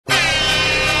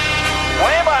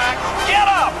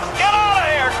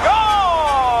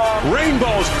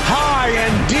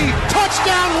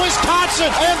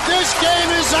listen, and this game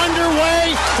is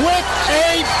underway with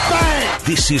a bang.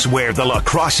 This is where the La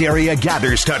Crosse area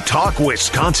gathers to talk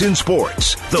Wisconsin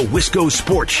sports. The Wisco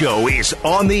Sports Show is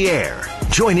on the air.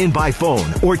 Join in by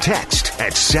phone or text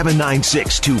at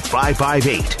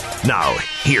 796-2558. Now,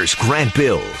 here's Grant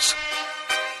Bills.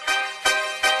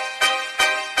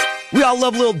 We all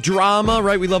love a little drama,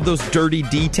 right? We love those dirty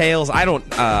details. I don't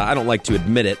like to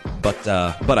admit it, but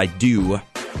I do.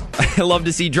 I love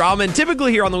to see drama, and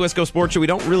typically here on the Wisco Sports Show, we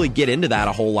don't really get into that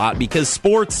a whole lot because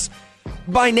sports,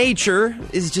 by nature,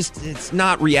 it's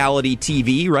not reality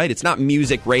TV, right? It's not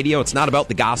music radio. It's not about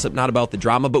the gossip, not about the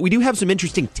drama, but we do have some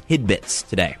interesting tidbits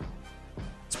today,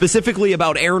 specifically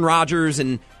about Aaron Rodgers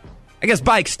and, I guess,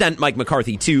 by extent, Mike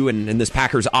McCarthy, too, and this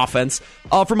Packers offense,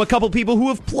 from a couple people who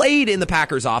have played in the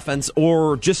Packers offense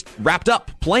or just wrapped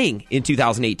up playing in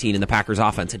 2018 in the Packers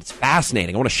offense, and it's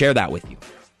fascinating. I want to share that with you.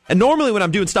 And normally when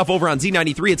I'm doing stuff over on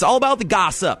Z93, it's all about the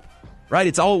gossip, right?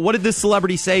 It's all, what did this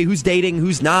celebrity say, who's dating,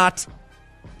 who's not,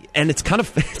 and it's kind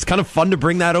of fun to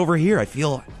bring that over here. I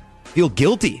feel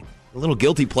guilty. A little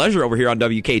guilty pleasure over here on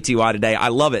WKTY today. I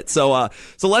love it. So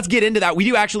let's get into that. We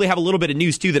do actually have a little bit of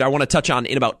news, too, that I want to touch on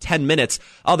in about 10 minutes.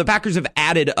 The Packers have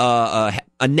added a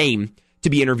name to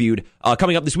be interviewed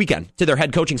coming up this weekend to their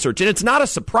head coaching search. And it's not a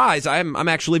surprise. I'm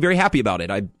actually very happy about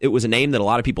it. It was a name that a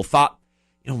lot of people thought,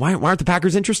 why aren't the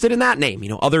Packers interested in that name?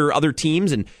 Other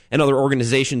teams and other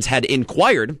organizations had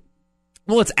inquired.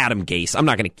 Well, it's Adam Gase. I'm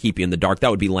not going to keep you in the dark.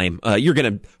 That would be lame.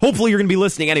 Hopefully you're going to be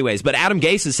listening anyways. But Adam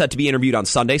Gase is set to be interviewed on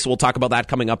Sunday, so we'll talk about that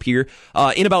coming up here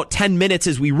in about 10 minutes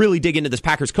as we really dig into this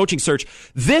Packers coaching search.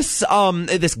 This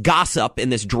gossip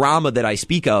and this drama that I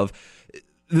speak of,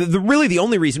 the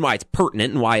only reason why it's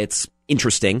pertinent and why it's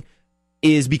interesting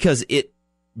is because it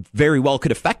very well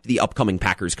could affect the upcoming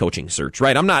Packers coaching search,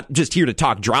 right? I'm not just here to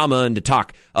talk drama and to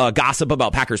talk gossip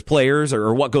about Packers players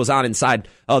or what goes on inside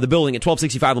the building at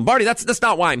 1265 Lombardi. That's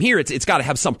not why I'm here. It's got to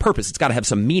have some purpose. It's got to have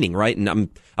some meaning, right? And I'm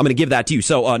going to give that to you.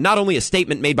 So not only a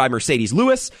statement made by Mercedes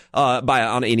Lewis in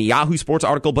a Yahoo Sports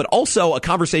article, but also a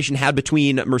conversation had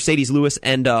between Mercedes Lewis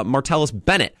and Martellus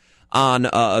Bennett on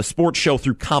a sports show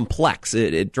through Complex.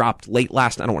 It dropped late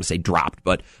last night. I don't want to say dropped,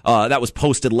 but that was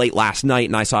posted late last night,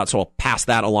 and I saw it, so I'll pass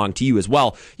that along to you as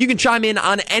well. You can chime in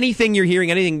on anything you're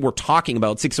hearing, anything we're talking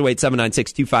about,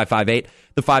 608-796-2558,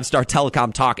 the 5-Star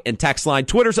Telecom talk and text line.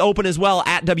 Twitter's open as well,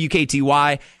 at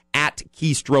WKTY, at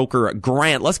Keystroker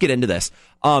Grant. Let's get into this.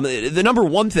 The number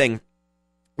one thing,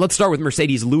 let's start with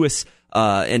Mercedes Lewis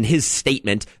and his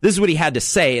statement. This is what he had to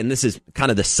say, and this is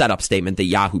kind of the setup statement that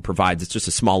Yahoo provides. It's just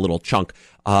a small little chunk.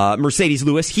 Mercedes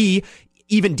Lewis, he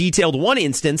even detailed one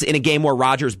instance in a game where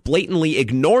Rodgers blatantly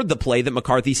ignored the play that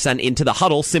McCarthy sent into the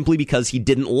huddle simply because he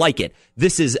didn't like it.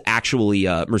 This is actually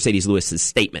Mercedes Lewis's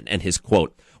statement and his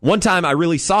quote. One time I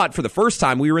really saw it for the first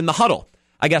time. We were in the huddle.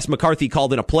 I guess McCarthy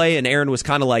called in a play, and Aaron was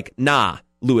kind of like, nah,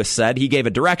 Lewis said. He gave a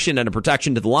direction and a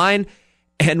protection to the line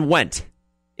and went.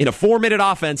 In a 4-minute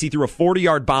offense, he threw a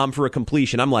 40-yard bomb for a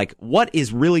completion. I'm like, what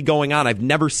is really going on? I've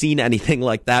never seen anything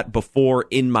like that before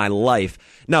in my life.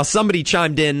 Now, somebody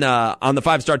chimed in on the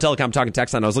 5-Star Telecom talking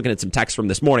text line. I was looking at some text from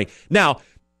this morning. Now,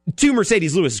 to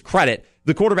Mercedes Lewis' credit,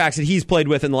 the quarterbacks that he's played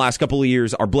with in the last couple of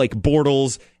years are Blake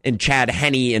Bortles and Chad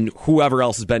Henne and whoever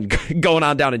else has been going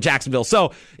on down in Jacksonville.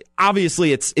 So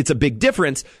obviously it's a big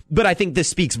difference, but I think this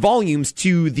speaks volumes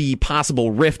to the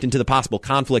possible rift and to the possible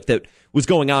conflict that was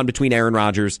going on between Aaron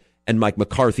Rodgers and Mike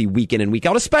McCarthy week in and week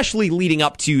out, especially leading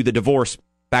up to the divorce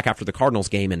back after the Cardinals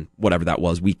game in whatever that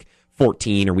was, week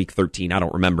 14 or week 13, I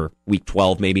don't remember, week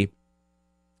 12 maybe,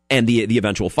 and the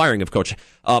eventual firing of Coach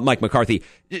Mike McCarthy.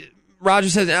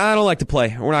 Rodgers says, I don't like to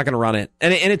play. We're not going to run it.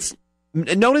 And it's,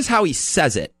 notice how he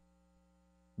says it,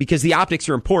 because the optics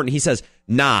are important. He says,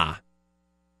 nah.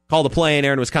 Called the play, and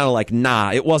Aaron was kind of like,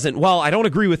 nah. It wasn't, well, I don't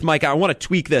agree with Mike. I want to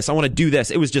tweak this. I want to do this.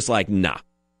 It was just like, nah.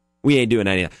 We ain't doing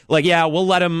any of that. Like, yeah, we'll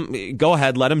let him go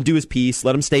ahead, let him do his piece,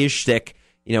 let him stay his shtick,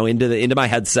 into my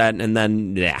headset, and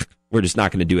then, we're just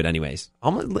not going to do it anyways. I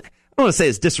don't want to say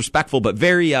it's disrespectful, but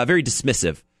very, very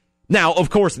dismissive. Now, of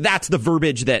course, that's the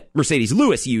verbiage that Mercedes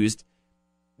Lewis used.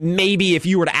 Maybe if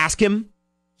you were to ask him,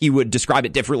 he would describe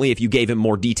it differently if you gave him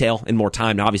more detail and more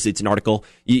time. Now, obviously, it's an article.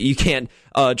 You can't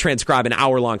transcribe an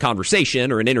hour-long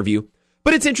conversation or an interview.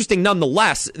 But it's interesting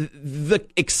nonetheless. The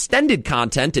extended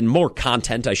content, and more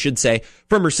content, I should say,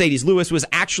 from Mercedes Lewis was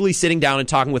actually sitting down and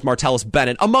talking with Martellus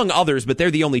Bennett, among others, but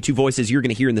they're the only two voices you're going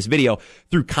to hear in this video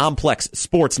through Complex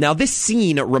Sports. Now, this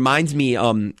scene reminds me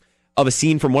of a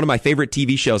scene from one of my favorite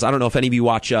TV shows. I don't know if any of you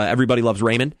watch Everybody Loves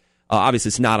Raymond. Obviously,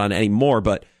 it's not on anymore,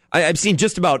 but I've seen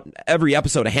just about every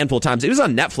episode a handful of times. It was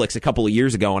on Netflix a couple of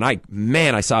years ago, and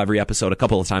I saw every episode a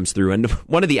couple of times through. And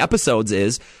one of the episodes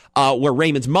is where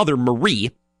Raymond's mother,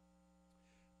 Marie,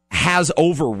 has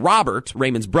over Robert,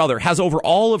 Raymond's brother, has over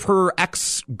all of her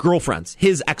ex-girlfriends,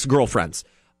 his ex-girlfriends,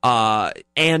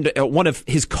 and one of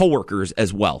his coworkers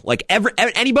as well. Like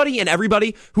anybody and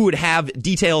everybody who would have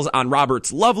details on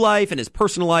Robert's love life and his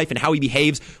personal life and how he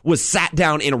behaves was sat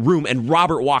down in a room, and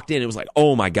Robert walked in and was like,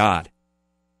 oh my God.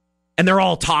 And they're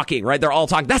all talking, right? They're all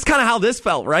talking. That's kind of how this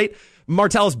felt, right?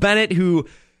 Martellus Bennett, who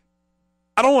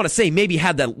I don't want to say maybe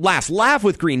had that last laugh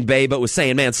with Green Bay, but was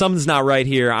saying, man, something's not right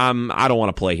here. I don't want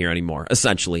to play here anymore,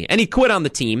 essentially. And he quit on the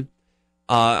team.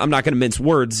 I'm not going to mince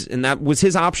words, and that was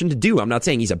his option to do. I'm not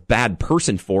saying he's a bad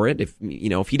person for it.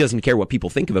 If he doesn't care what people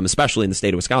think of him, especially in the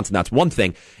state of Wisconsin, that's one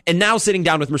thing. And now sitting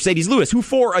down with Mercedes Lewis, who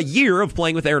for a year of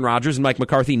playing with Aaron Rodgers and Mike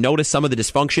McCarthy noticed some of the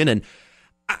dysfunction. And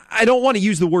I don't want to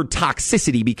use the word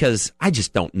toxicity because I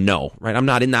just don't know, right? I'm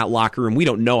not in that locker room. We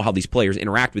don't know how these players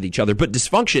interact with each other, but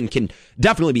dysfunction can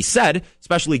definitely be said,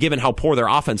 especially given how poor their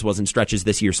offense was in stretches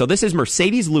this year. So this is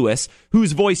Mercedes Lewis,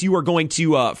 whose voice you are going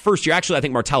to first year. Actually, I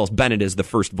think Martellus Bennett is the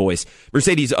first voice.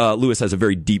 Mercedes Lewis has a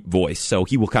very deep voice, so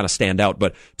he will kind of stand out.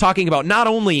 But talking about not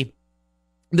only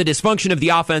the dysfunction of the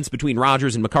offense between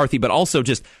Rodgers and McCarthy, but also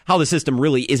just how the system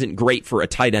really isn't great for a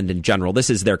tight end in general. This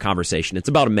is their conversation. It's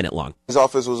about a minute long. His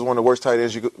offense was one of the worst tight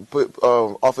ends you could put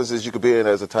offenses you could be in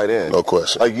as a tight end. No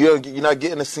question. Like you're not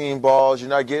getting the seam balls, you're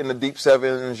not getting the deep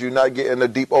sevens, you're not getting the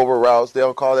deep over routes. They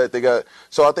don't call that.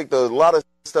 So I think a lot of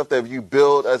stuff that you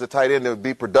build as a tight end to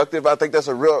be productive, I think that's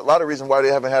a lot of reason why they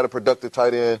haven't had a productive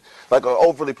tight end, like an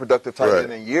overly productive tight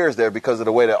end in years there, because of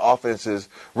the way that offense is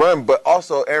run. But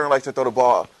also Aaron likes to throw the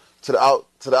ball to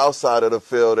the outside of the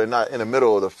field and not in the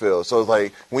middle of the field. So it's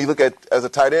like when you look at as a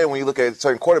tight end, when you look at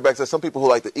certain quarterbacks, there's some people who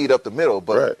like to eat up the middle,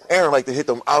 but Aaron like to hit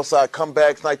them outside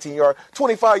comebacks, 19-yard,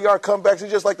 25-yard comebacks. He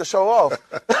just like to show off.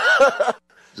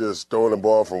 Just throwing the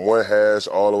ball from one hash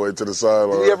all the way to the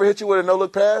sideline. Did he ever hit you with a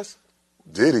no-look pass?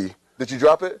 Did he? Did you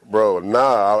drop it? Bro,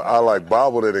 nah. I like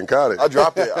bobbled it and caught it. I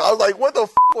dropped it. I was like, what the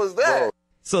was that? Bro.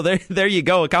 So there you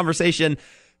go. A conversation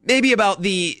maybe about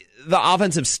the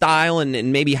offensive style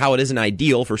and maybe how it isn't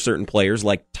ideal for certain players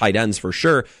like tight ends for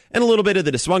sure, and a little bit of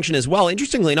the dysfunction as well.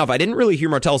 Interestingly enough, I didn't really hear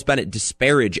Martellus Bennett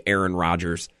disparage Aaron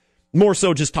Rodgers. More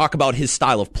so just talk about his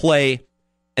style of play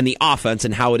and the offense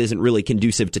and how it isn't really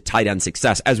conducive to tight end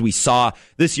success, as we saw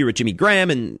this year with Jimmy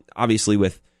Graham and obviously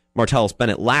with Martellus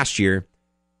Bennett last year.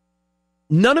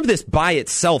 None of this by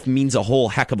itself means a whole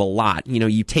heck of a lot.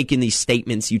 You take in these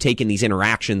statements, you take in these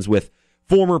interactions with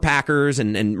former Packers,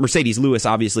 and Mercedes Lewis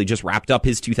obviously just wrapped up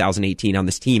his 2018 on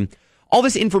this team. All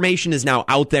this information is now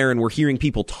out there, and we're hearing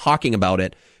people talking about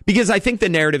it because I think the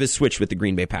narrative has switched with the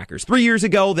Green Bay Packers. 3 years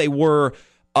ago, they were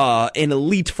an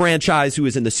elite franchise who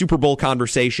was in the Super Bowl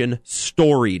conversation,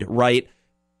 storied, right?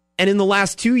 And in the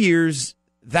last 2 years,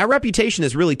 that reputation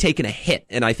has really taken a hit,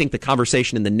 and I think the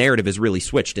conversation and the narrative has really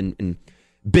switched, and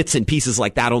bits and pieces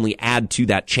like that only add to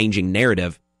that changing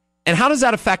narrative. And how does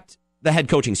that affect the head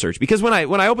coaching search? Because when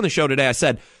I opened the show today, I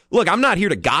said, look, I'm not here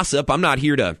to gossip. I'm not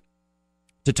here to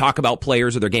talk about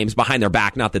players or their games behind their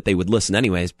back. Not that they would listen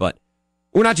anyways, but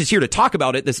we're not just here to talk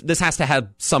about it. This has to have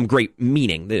some great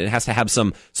meaning. It has to have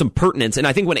some pertinence. And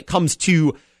I think when it comes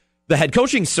to the head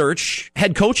coaching search,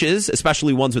 head coaches,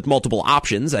 especially ones with multiple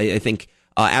options, I think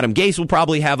Adam Gase will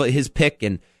probably have his pick,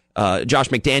 and Josh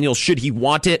McDaniels, should he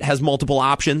want it, has multiple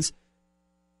options.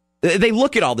 They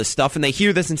look at all this stuff and they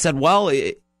hear this and said, well,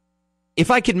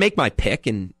 if I could make my pick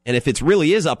and if it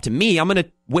really is up to me, I'm going to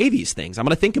weigh these things. I'm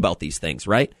going to think about these things,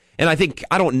 right? And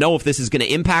I don't know if this is going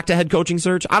to impact a head coaching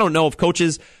search. I don't know if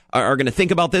coaches are going to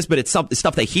think about this, but it's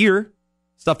stuff they hear,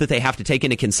 stuff that they have to take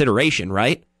into consideration,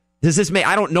 right?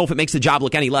 I don't know if it makes the job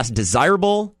look any less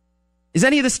desirable. Is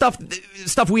any of this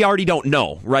stuff we already don't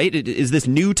know, right? Is this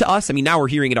new to us? I mean, now we're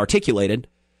hearing it articulated,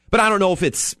 but I don't know if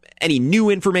it's any new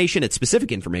information. It's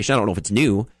specific information. I don't know if it's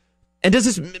new. And does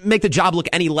this make the job look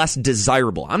any less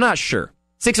desirable? I'm not sure.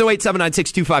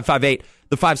 608-796-2558,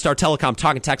 the 5-Star Telecom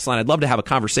talk and text line. I'd love to have a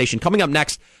conversation. Coming up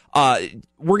next, we're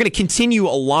going to continue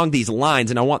along these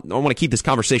lines, and I want to keep this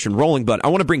conversation rolling, but I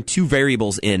want to bring two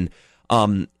variables in.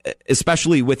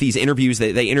 Especially with these interviews.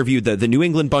 They interviewed the New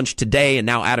England bunch today, and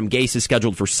now Adam Gase is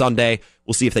scheduled for Sunday.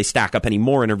 We'll see if they stack up any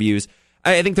more interviews.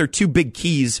 I think there are two big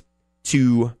keys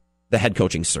to the head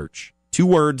coaching search. Two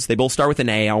words. They both start with an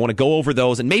A. I want to go over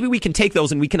those, and maybe we can take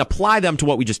those and we can apply them to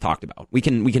what we just talked about. We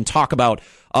can talk about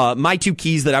my two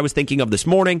keys that I was thinking of this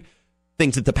morning,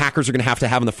 things that the Packers are going to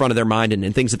have in the front of their mind,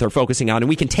 and things that they're focusing on. And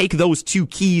we can take those two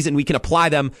keys and we can apply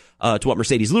them to what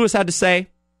Mercedes Lewis had to say,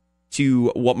 to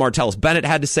what Martellus Bennett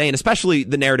had to say, and especially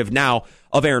the narrative now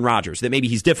of Aaron Rodgers, that maybe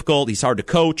he's difficult, he's hard to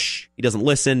coach, he doesn't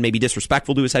listen, maybe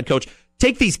disrespectful to his head coach.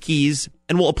 Take these keys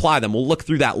and we'll apply them. We'll look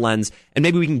through that lens and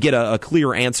maybe we can get a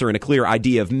clear answer and a clear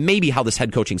idea of maybe how this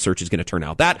head coaching search is going to turn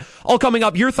out. That all coming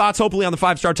up. Your thoughts, hopefully, on the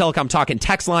 5-Star Telecom Talk and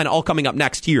Text line, all coming up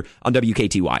next here on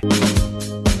WKTY.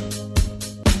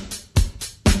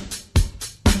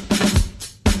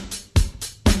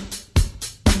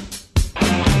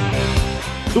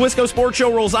 The Wisco Sports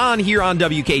Show rolls on here on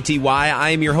WKTY. I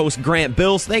am your host, Grant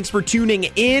Bills. Thanks for tuning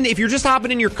in. If you're just hopping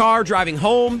in your car, driving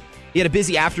home, you had a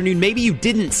busy afternoon, maybe you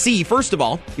didn't see. First of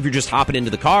all, if you're just hopping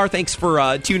into the car, thanks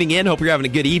for tuning in. Hope you're having a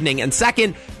good evening. And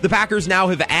second, the Packers now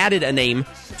have added a name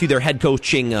to their head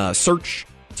coaching search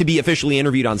to be officially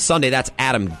interviewed on Sunday. That's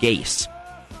Adam Gase.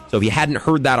 So if you hadn't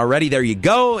heard that already, there you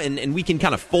go. And we can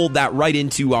kind of fold that right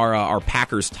into our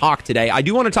Packers talk today. I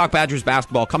do want to talk Badgers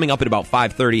basketball coming up at about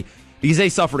 5:30. Because they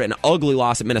suffered an ugly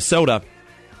loss at Minnesota,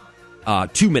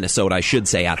 to Minnesota, I should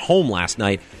say, at home last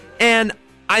night. And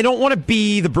I don't want to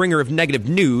be the bringer of negative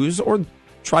news or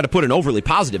try to put an overly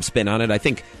positive spin on it. I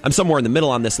think I'm somewhere in the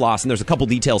middle on this loss, and there's a couple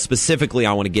details specifically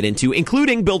I want to get into,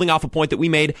 including building off a point that we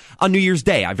made on New Year's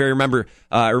Day. I remember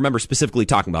specifically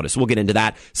talking about it, so we'll get into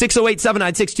that.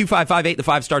 608-796-2558, the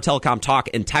 5-Star Telecom Talk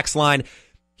and Text line.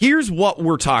 Here's what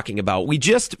we're talking about. We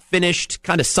just finished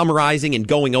kind of summarizing and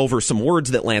going over some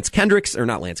words that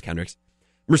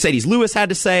Mercedes Lewis had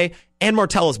to say and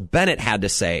Martellus Bennett had to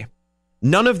say.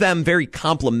 None of them very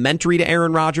complimentary to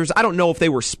Aaron Rodgers. I don't know if they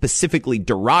were specifically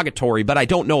derogatory, but I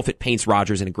don't know if it paints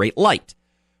Rodgers in a great light.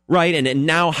 Right? And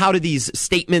now how do these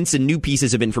statements and new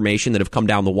pieces of information that have come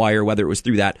down the wire, whether it was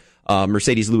through that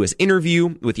Mercedes Lewis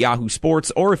interview with Yahoo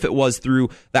Sports or if it was through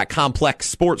that complex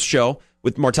sports show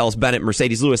with Martellus Bennett and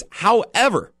Mercedes Lewis,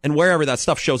 however and wherever that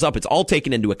stuff shows up, it's all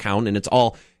taken into account and it's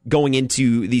all going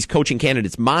into these coaching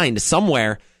candidates' mind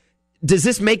somewhere. Does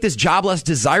this make this job less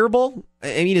desirable?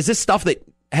 I mean, is this stuff that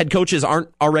head coaches aren't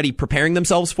already preparing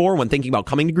themselves for when thinking about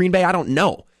coming to Green Bay? I don't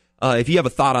know. If you have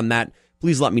a thought on that,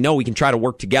 please let me know. We can try to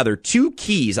work together. Two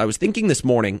keys I was thinking this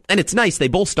morning, and it's nice, they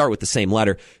both start with the same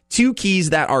letter. Two keys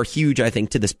that are huge, I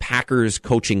think, to this Packers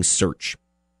coaching search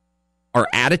are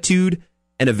attitude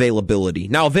and availability.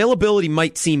 Now, availability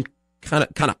might seem kind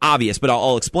of obvious, but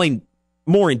I'll explain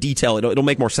more in detail. It'll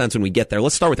make more sense when we get there.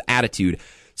 Let's start with attitude.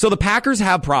 So the Packers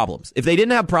have problems. If they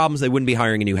didn't have problems, they wouldn't be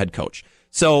hiring a new head coach.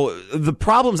 So the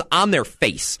problem's on their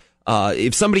face.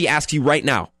 If somebody asks you right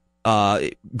now,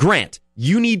 Grant,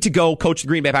 you need to go coach the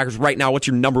Green Bay Packers right now, what's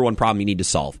your number one problem you need to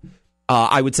solve?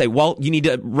 I would say, well, you need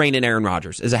to rein in Aaron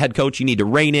Rodgers. As a head coach, you need to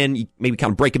rein in, maybe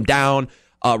kind of break him down,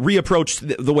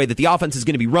 reapproach the way that the offense is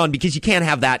going to be run, because you can't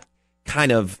have that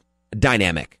kind of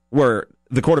dynamic where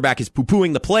the quarterback is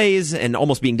poo-pooing the plays and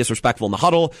almost being disrespectful in the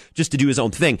huddle just to do his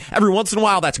own thing. Every once in a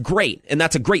while, that's great, and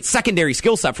that's a great secondary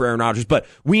skill set for Aaron Rodgers, but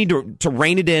we need to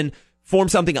rein it in, form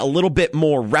something a little bit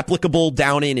more replicable,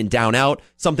 down in and down out,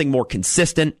 something more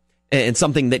consistent, and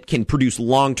something that can produce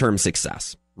long-term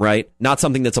success. Right? Not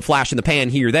something that's a flash in the pan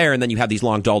here or there, and then you have these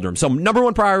long doldrums. So number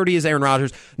one priority is Aaron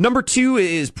Rodgers. Number two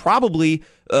is probably,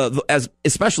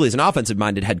 especially as an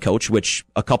offensive-minded head coach, which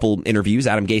a couple interviews,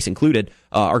 Adam Gase included,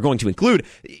 are going to include,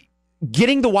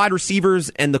 getting the wide receivers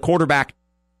and the quarterback,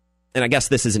 and I guess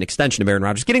this is an extension of Aaron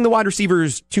Rodgers, getting the wide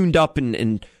receivers tuned up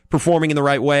and performing in the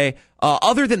right way.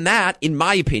 Other than that, in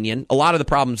my opinion, a lot of the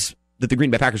problems that the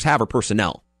Green Bay Packers have are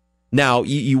personnel. Now,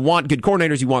 you want good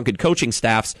coordinators, you want good coaching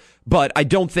staffs, but I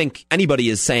don't think anybody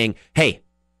is saying, hey,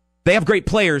 they have great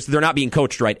players, they're not being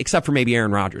coached right, except for maybe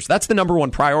Aaron Rodgers. That's the number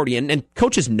one priority, and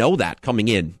coaches know that coming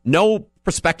in. No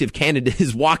prospective candidate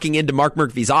is walking into Mark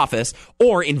Murphy's office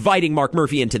or inviting Mark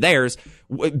Murphy into theirs,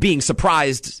 being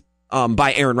surprised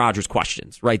by Aaron Rodgers'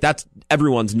 questions, right? That's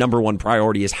everyone's number one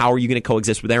priority is how are you going to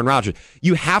coexist with Aaron Rodgers?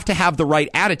 You have to have the right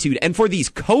attitude, and for these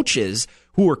coaches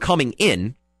who are coming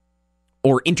in,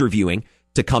 or interviewing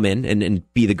to come in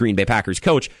and be the Green Bay Packers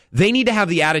coach, they need to have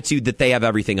the attitude that they have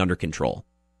everything under control.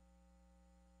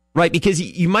 Right? Because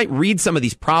you might read some of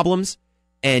these problems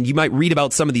and you might read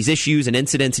about some of these issues and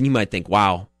incidents and you might think,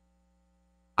 wow,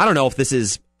 I don't know if this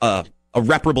is a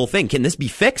reparable thing. Can this be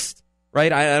fixed?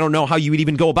 Right? I don't know how you would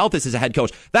even go about this as a head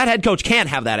coach. That head coach can't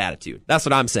have that attitude. That's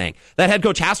what I'm saying. That head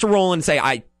coach has to roll in and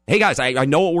say, hey guys, I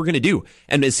know what we're going to do.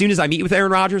 And as soon as I meet with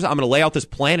Aaron Rodgers, I'm going to lay out this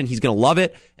plan and he's going to love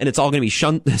it. And it's all going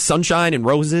to be sunshine and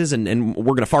roses and we're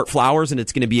going to fart flowers and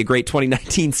it's going to be a great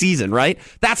 2019 season, right?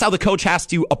 That's how the coach has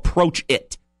to approach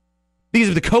it. Because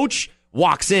if the coach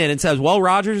walks in and says, well,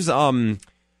 Rodgers, so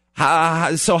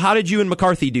how did you and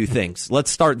McCarthy do things?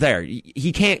 Let's start there.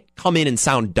 He can't come in and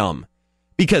sound dumb.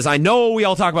 Because I know we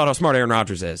all talk about how smart Aaron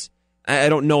Rodgers is. I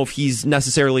don't know if he's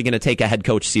necessarily going to take a head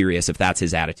coach serious if that's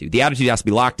his attitude. The attitude has to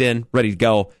be locked in, ready to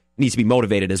go, needs to be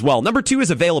motivated as well. Number 2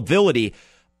 is availability.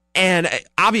 And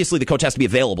obviously the coach has to be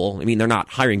available. I mean, they're not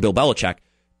hiring Bill Belichick.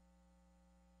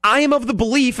 I am of the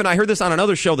belief, and I heard this on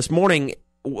another show this morning,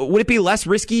 would it be less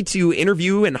risky to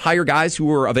interview and hire guys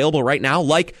who are available right now,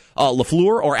 like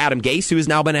LaFleur or Adam Gase, who has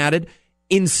now been added,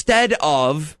 instead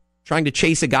of trying to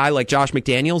chase a guy like Josh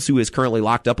McDaniels, who is currently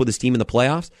locked up with his team in the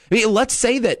playoffs? I mean, let's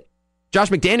say that Josh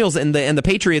McDaniels and the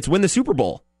Patriots win the Super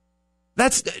Bowl.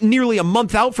 That's nearly a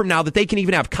month out from now that they can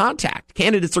even have contact.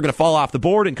 Candidates are going to fall off the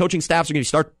board, and coaching staffs are going to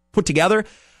start put together.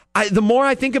 The more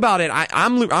I think about it,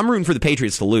 I'm rooting for the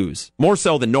Patriots to lose, more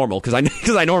so than normal, because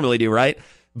I normally do, right?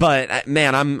 But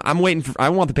man, I'm waiting for. I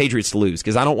want the Patriots to lose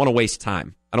because I don't want to waste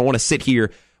time. I don't want to sit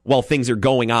here while things are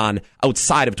going on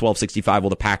outside of 1265 while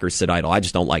the Packers sit idle. I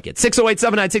just don't like it.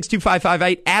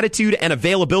 608-796-2558, attitude and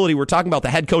availability. We're talking about the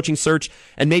head coaching search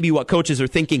and maybe what coaches are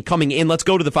thinking coming in. Let's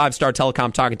go to the 5-Star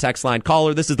Telecom Talk and Text line.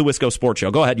 Caller, this is the Wisco Sports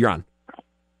Show. Go ahead, you're on.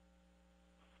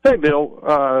 Hey,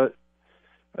 Bill.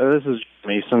 This is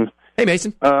Mason. Hey,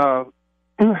 Mason. How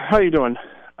you doing?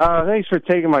 Thanks for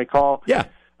taking my call. Yeah.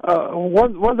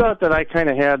 One thought that I kind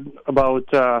of had about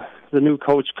the new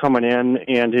coach coming in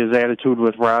and his attitude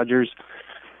with Rodgers.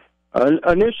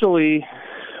 Initially,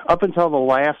 up until the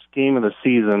last game of the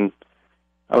season,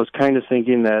 I was kind of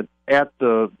thinking that at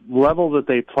the level that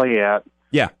they play at,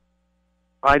 yeah,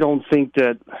 I don't think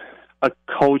that a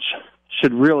coach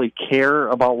should really care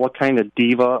about what kind of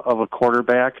diva of a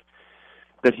quarterback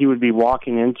that he would be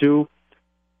walking into.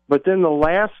 But then the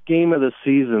last game of the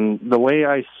season, the way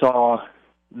I saw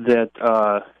that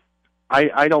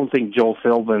I don't think Joe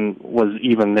Philbin was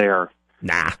even there.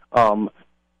 Nah.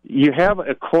 You have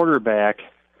a quarterback,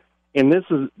 and this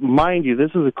is, mind you,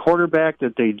 this is a quarterback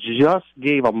that they just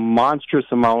gave a monstrous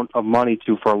amount of money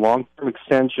to for a long-term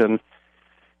extension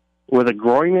with a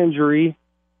groin injury,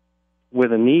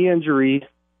 with a knee injury,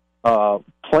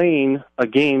 playing a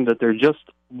game that they're just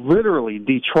literally,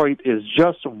 Detroit is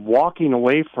just walking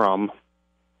away from,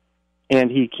 and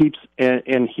he keeps,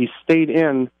 and he stayed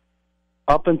in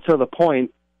up until the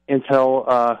point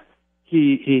until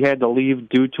he had to leave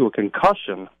due to a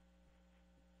concussion.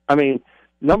 I mean,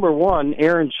 number one,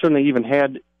 Aaron shouldn't have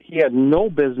even he had no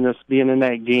business being in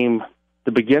that game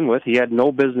to begin with. He had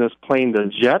no business playing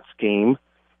the Jets game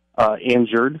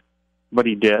injured, but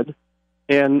he did.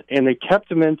 And they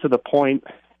kept him in to the point.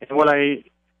 And what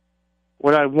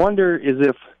I wonder is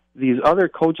if these other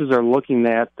coaches are looking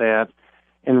at that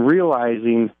and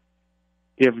realizing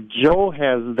if Joe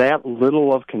has that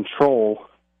little of control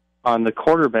on the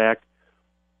quarterback,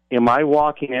 am I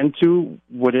walking into,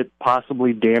 would it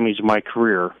possibly damage my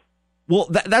career? Well,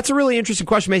 that's a really interesting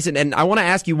question, Mason, and I want to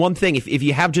ask you one thing, if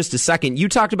you have just a second. You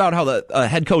talked about how the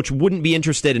head coach wouldn't be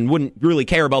interested and wouldn't really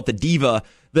care about the diva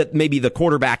that maybe the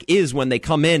quarterback is when they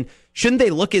come in. Shouldn't they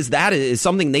look as that as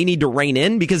something they need to rein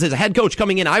in? Because as a head coach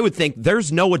coming in, I would think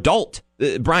there's no adult.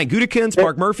 Brian Gutekunst,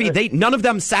 Mark Murphy, none of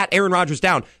them sat Aaron Rodgers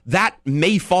down. That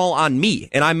may fall on me,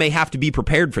 and I may have to be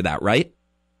prepared for that, right?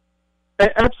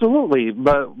 Absolutely,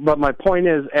 but my point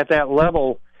is, at that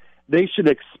level, they should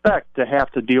expect to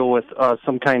have to deal with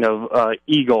some kind of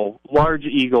ego, large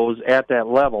egos at that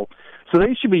level. So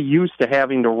they should be used to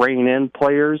having to rein in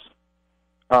players.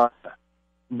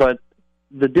 But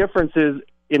the difference is,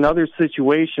 in other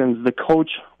situations, the coach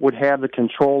would have the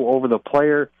control over the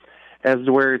player, as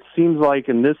to where it seems like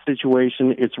in this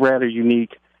situation, it's rather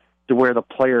unique to where the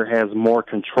player has more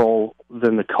control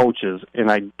than the coaches. And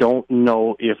I don't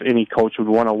know if any coach would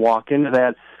want to walk into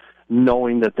that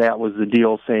knowing that that was the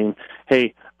deal, saying,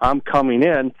 hey, I'm coming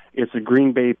in, it's a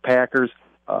Green Bay Packers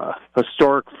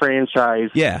historic franchise,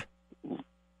 yeah,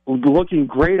 looking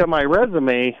great on my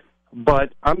resume,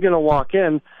 but I'm going to walk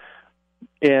in,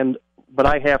 but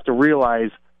I have to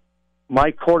realize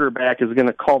my quarterback is going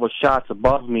to call the shots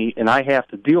above me, and I have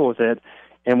to deal with it.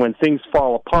 And when things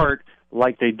fall apart,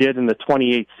 like they did in the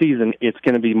 28th season, it's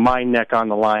going to be my neck on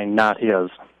the line, not his.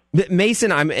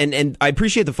 Mason, and I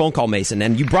appreciate the phone call, Mason,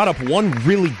 and you brought up one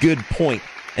really good point,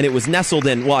 and it was nestled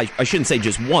in, well, I shouldn't say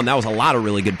just one, that was a lot of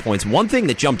really good points. One thing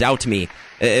that jumped out to me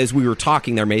as we were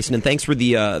talking there, Mason, and thanks for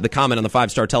the comment on the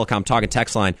 5-Star Telecom Talk and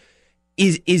Text line,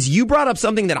 is you brought up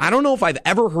something that I don't know if I've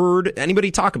ever heard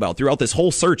anybody talk about throughout this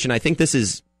whole search, and I think this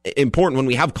is important when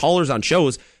we have callers on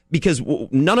shows, because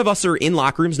none of us are in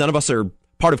locker rooms, none of us are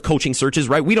part of coaching searches,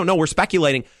 right? We don't know, we're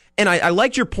speculating. And I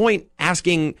liked your point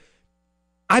asking,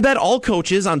 I bet all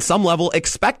coaches on some level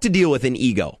expect to deal with an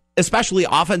ego, especially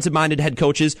offensive-minded head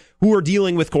coaches who are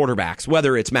dealing with quarterbacks,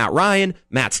 whether it's Matt Ryan,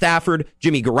 Matt Stafford,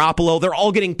 Jimmy Garoppolo. They're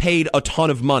all getting paid a ton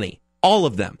of money, all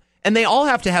of them. and they all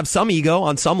have to have some ego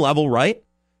on some level, right?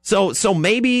 So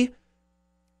maybe,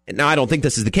 now I don't think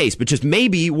this is the case, but just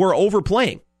maybe we're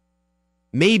overplaying.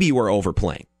 Maybe we're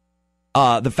overplaying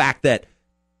the fact that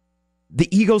the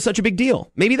ego is such a big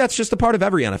deal. Maybe that's just a part of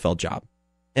every NFL job.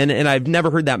 And I've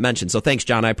never heard that mentioned. So thanks,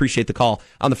 John. I appreciate the call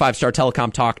on the 5-Star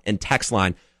Telecom Talk and text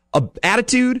line.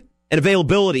 Attitude and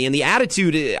availability. And the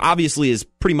attitude obviously is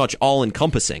pretty much all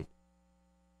encompassing.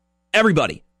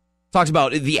 Everybody talks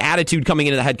about the attitude coming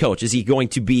into the head coach. Is he going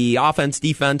to be offense,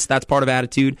 defense? That's part of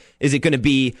attitude. Is it going to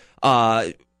be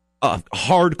a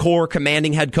hardcore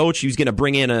commanding head coach who's going to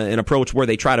bring in an approach where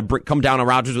they try to come down on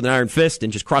Rodgers with an iron fist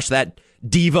and just crush that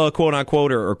diva, quote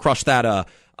unquote, or crush that,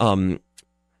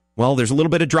 well, there's a little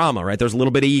bit of drama, right? There's a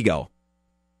little bit of ego.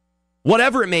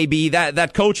 Whatever it may be,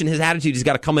 that coach and his attitude has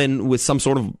got to come in with some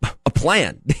sort of a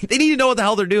plan. They need to know what the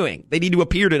hell they're doing. They need to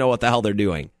appear to know what the hell they're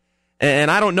doing.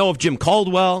 And I don't know if Jim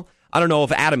Caldwell, I don't know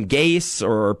if Adam Gase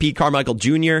or Pete Carmichael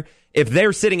Jr., if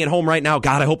they're sitting at home right now,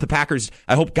 God, I hope I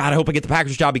get the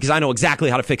Packers job because I know exactly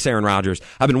how to fix Aaron Rodgers.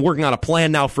 I've been working on a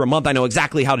plan now for a month. I know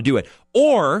exactly how to do it.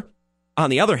 Or, on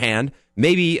the other hand,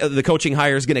 maybe the coaching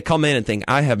hire is going to come in and think,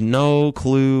 I have no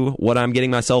clue what I'm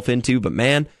getting myself into, but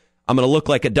man, I'm going to look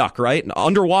like a duck, right?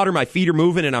 Underwater, my feet are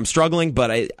moving and I'm struggling,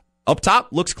 but up top,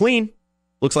 looks clean.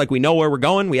 Looks like we know where we're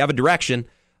going. We have a direction.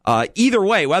 Either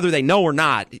way, whether they know or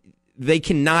not, they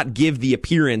cannot give the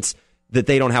appearance that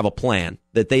they don't have a plan,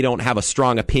 that they don't have a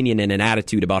strong opinion and an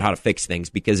attitude about how to fix things.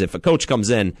 Because if a coach comes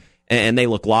in and they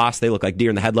look lost, they look like deer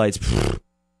in the headlights,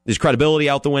 there's credibility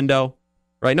out the window,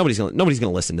 right? Nobody's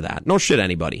gonna listen to that. Nor should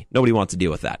anybody. Nobody wants to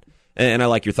deal with that. And I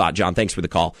like your thought, John. Thanks for the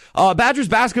call. Badgers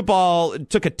basketball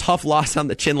took a tough loss on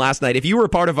the chin last night. If you were a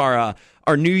part of our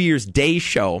New Year's Day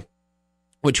show,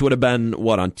 which would have been,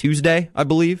 on Tuesday, I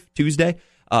believe? Tuesday?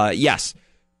 Yes.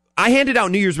 I handed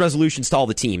out New Year's resolutions to all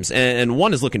the teams, and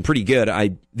one is looking pretty good.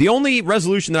 The only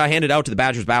resolution that I handed out to the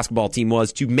Badgers basketball team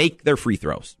was to make their free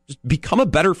throws. Just become a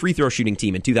better free throw shooting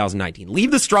team in 2019. Leave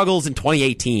the struggles in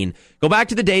 2018. Go back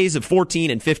to the days of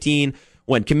 14 and 15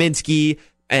 when Kaminsky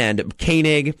and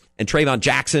Koenig and Trayvon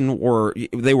Jackson were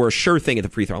a sure thing at the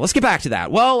free throw. Let's get back to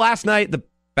that. Well, last night the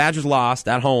Badgers lost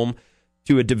at home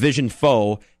to a division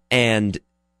foe, and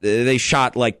they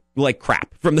shot like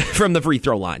crap from the free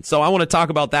throw line. So I want to talk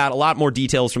about that. A lot more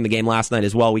details from the game last night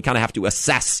as well. We kind of have to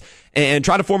assess and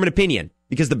try to form an opinion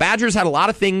because the Badgers had a lot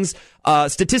of things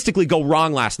statistically go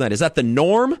wrong last night. Is that the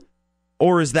norm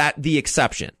or is that the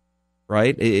exception?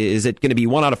 Right? Is it going to be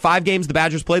 1 out of 5 games the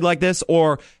Badgers played like this,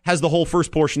 or has the whole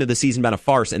first portion of the season been a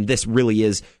farce and this really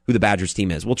is who the Badgers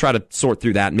team is? We'll try to sort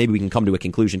through that and maybe we can come to a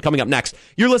conclusion. Coming up next,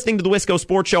 you're listening to the Wisco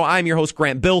Sports Show. I'm your host,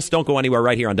 Grant Bills. Don't go anywhere,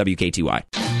 right here on WKTY.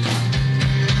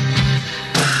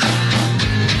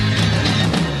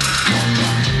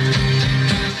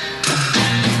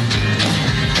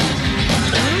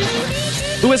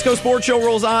 The Wisco Sports Show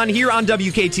rolls on here on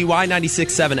WKTY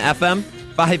 96.7 FM,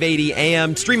 580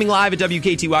 AM, streaming live at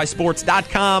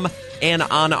WKTYsports.com and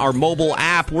on our mobile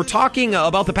app. We're talking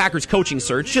about the Packers coaching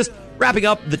search, just wrapping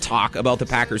up the talk about the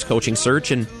Packers coaching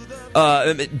search. And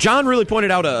John really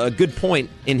pointed out a good point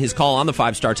in his call on the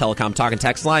 5-Star Telecom Talk and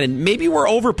Text line, and maybe we're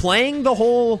overplaying the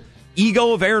whole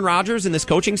ego of Aaron Rodgers in this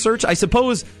coaching search. I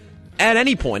suppose at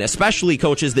any point, especially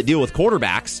coaches that deal with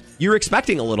quarterbacks, you're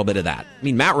expecting a little bit of that. I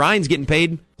mean, Matt Ryan's getting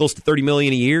paid close to $30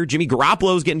 million a year. Jimmy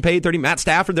Garoppolo's getting paid $30 million. Matt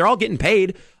Stafford, they're all getting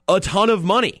paid a ton of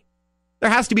money. There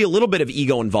has to be a little bit of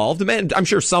ego involved. I'm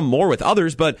sure some more with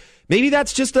others, but maybe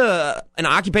that's just an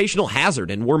occupational hazard,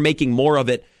 and we're making more of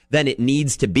it than it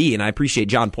needs to be. And I appreciate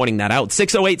John pointing that out.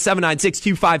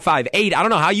 608-796-2558. I don't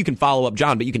know how you can follow up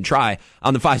John, but you can try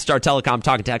on the 5-Star Telecom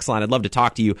Talk and Text line. I'd love to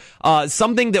talk to you.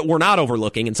 Something that we're not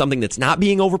overlooking and something that's not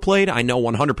being overplayed, I know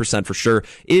 100% for sure,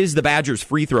 is the Badgers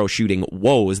free throw shooting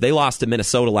woes. They lost to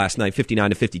Minnesota last night,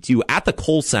 59-52 at the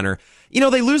Kohl Center. You know,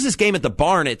 they lose this game at the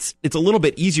barn. It's a little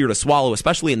bit easier to swallow,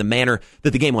 especially in the manner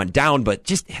that the game went down. But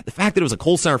just the fact that it was a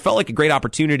Kohl Center felt like a great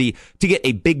opportunity to get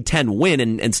a Big Ten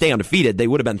win and stay undefeated. They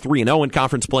would have been 3-0 in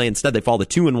conference play. Instead, they fall to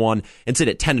 2-1 and sit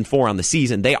at 10-4 on the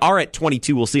season. They are at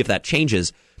 22. We'll see if that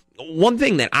changes. One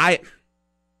thing that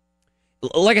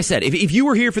like I said, if you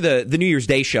were here for the New Year's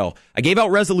Day show, I gave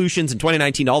out resolutions in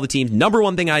 2019 to all the teams. Number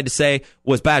one thing I had to say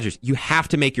was, Badgers, you have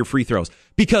to make your free throws.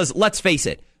 Because let's face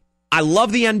it, I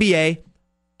love the NBA.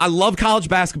 I love college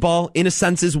basketball in a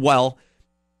sense as well.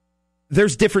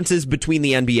 There's differences between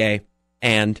the NBA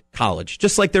and college,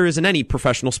 just like there is in any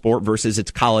professional sport versus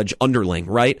its college underling,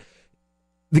 right?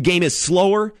 The game is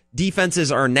slower.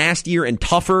 Defenses are nastier and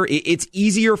tougher. It's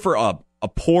easier for a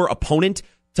poor opponent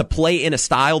to play in a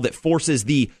style that forces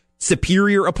the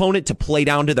superior opponent to play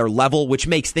down to their level, which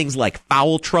makes things like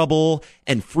foul trouble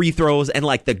and free throws and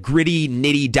like the gritty,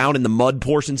 nitty, down in the mud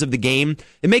portions of the game,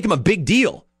 they make them a big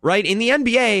deal, right? In the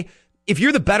NBA, if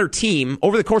you're the better team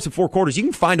over the course of 4 quarters, you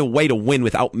can find a way to win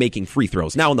without making free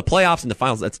throws. Now, in the playoffs and the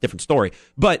finals, that's a different story.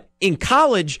 But in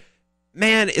college,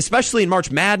 man, especially in March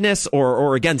Madness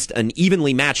or against an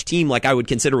evenly matched team like I would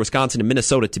consider Wisconsin and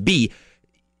Minnesota to be,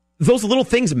 those little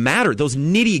things matter. Those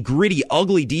nitty gritty,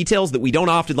 ugly details that we don't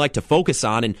often like to focus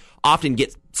on and often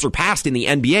get surpassed in the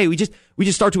NBA. We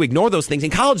just start to ignore those things. In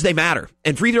college, they matter.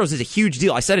 And free throws is a huge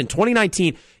deal. I said in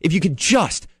 2019, if you could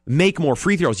just make more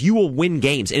free throws, you will win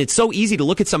games. And it's so easy to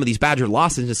look at some of these Badger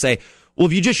losses and say, well,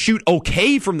 if you just shoot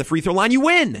okay from the free throw line, you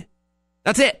win.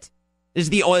 That's it. It's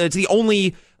the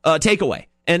only takeaway.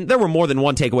 And there were more than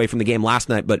one takeaway from the game last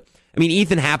night. But, I mean,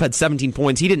 Ethan Happ had 17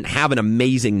 points. He didn't have an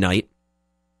amazing night.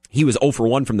 He was 0 for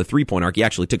 1 from the three-point arc. He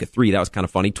actually took a 3. That was kind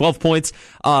of funny. 12 points,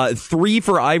 3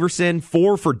 for Iverson,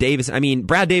 4 for Davison. I mean,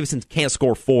 Brad Davison can't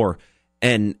score 4,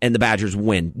 and the Badgers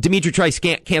win. Dimitri Trice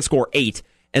can't score 8,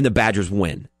 and the Badgers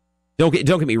win. Don't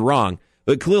get me wrong,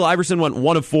 but Khalil Iverson went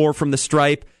 1 of 4 from the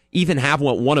stripe. Ethan Happ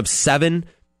went 1 of 7.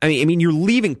 I mean, you're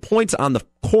leaving points on the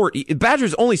court. The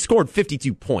Badgers only scored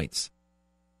 52 points.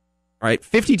 All right,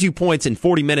 52 points in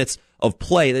 40 minutes of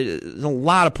play. There's a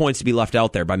lot of points to be left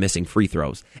out there by missing free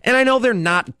throws. And I know they're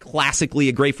not classically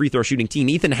a great free throw shooting team.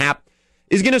 Ethan Happ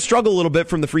is going to struggle a little bit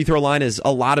from the free throw line, as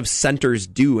a lot of centers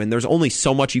do, and there's only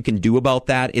so much you can do about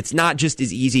that. It's not just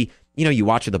as easy. You know, you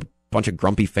watch it with a bunch of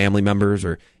grumpy family members,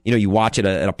 or, you know, you watch it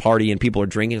at a party and people are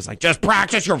drinking. It's like, just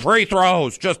practice your free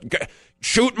throws. Just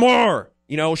shoot more.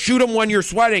 You know, shoot them when you're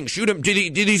sweating. Shoot them. Do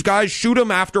these guys shoot them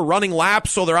after running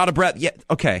laps so they're out of breath? Yeah,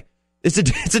 okay. It's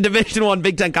a Division I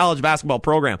Big Ten college basketball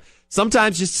program.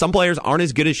 Sometimes just some players aren't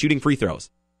as good at shooting free throws.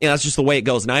 You know, that's just the way it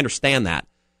goes, and I understand that.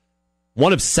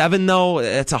 1 of 7, though,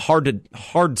 it's a hard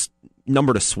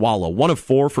number to swallow. 1 of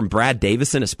 4 from Brad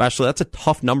Davison, especially. That's a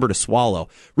tough number to swallow.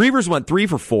 Reavers went 3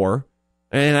 for 4,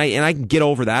 and I can get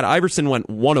over that. Iverson went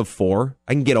 1 of 4.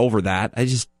 I can get over that.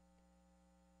 It's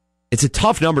a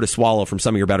tough number to swallow from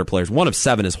some of your better players. 1 of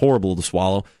 7 is horrible to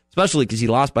swallow, especially because he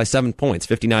lost by 7 points,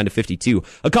 59-52.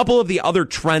 A couple of the other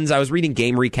trends, I was reading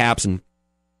game recaps and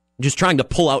just trying to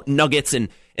pull out nuggets and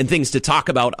things to talk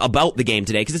about the game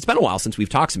today, because it's been a while since we've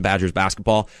talked some Badgers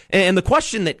basketball. And the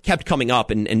question that kept coming up,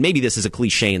 and maybe this is a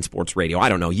cliche in sports radio, I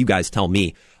don't know, you guys tell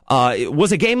me,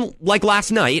 was a game like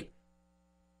last night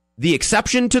the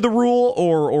exception to the rule,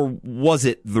 or was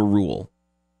it the rule?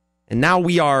 And now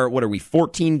we are,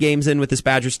 14 games in with this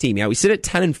Badgers team? Yeah, we sit at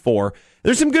 10-4.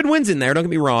 There's some good wins in there, don't get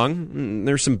me wrong.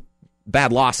 There's some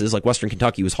bad losses, like Western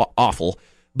Kentucky was awful.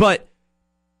 But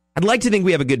I'd like to think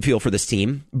we have a good feel for this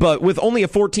team. But with only a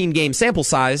 14-game sample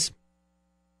size,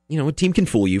 you know, a team can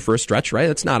fool you for a stretch, right?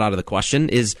 That's not out of the question.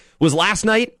 Was last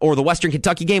night or the Western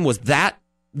Kentucky game, was that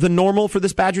the normal for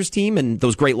this Badgers team, and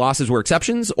those great losses were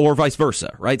exceptions, or vice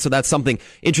versa, right? So that's something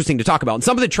interesting to talk about. And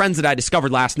some of the trends that I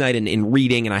discovered last night in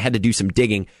reading, and I had to do some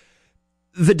digging,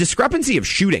 the discrepancy of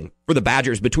shooting for the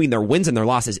Badgers between their wins and their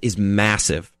losses is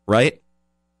massive, right?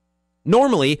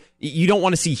 Normally, you don't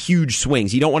want to see huge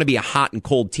swings. You don't want to be a hot and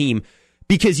cold team,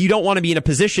 because you don't want to be in a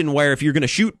position where if you're going to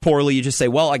shoot poorly, you just say,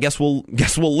 well, I guess we'll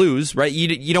lose, right?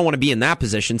 You don't want to be in that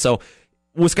position. So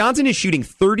Wisconsin is shooting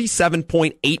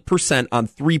 37.8% on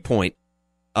 3-point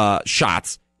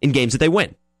shots in games that they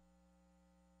win,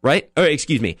 right? Or,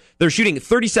 excuse me. They're shooting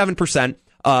 37%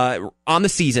 on the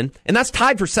season, and that's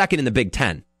tied for second in the Big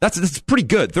Ten. That's pretty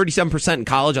good. 37% in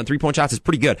college on 3-point shots is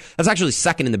pretty good. That's actually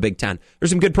second in the Big Ten.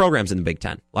 There's some good programs in the Big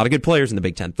Ten. A lot of good players in the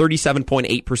Big Ten.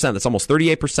 37.8%. That's almost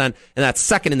 38%, and that's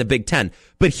second in the Big Ten.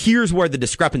 But here's where the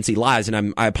discrepancy lies,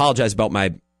 and I apologize about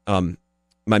my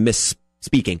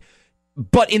misspeaking.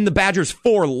 But in the Badgers'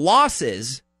 4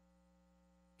 losses,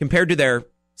 compared to their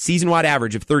season-wide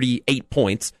average of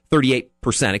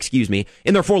 38%,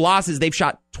 in their 4 losses, they've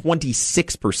shot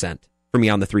 26% from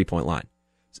beyond the 3-point line.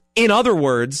 In other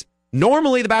words,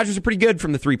 normally the Badgers are pretty good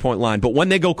from the 3-point line, but when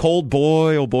they go cold,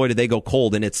 boy, oh boy, do they go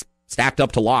cold, and it's stacked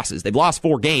up to losses. They've lost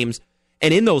 4 games,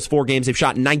 and in those 4 games, they've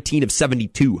shot 19 of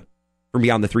 72 from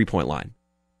beyond the 3-point line.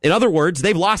 In other words,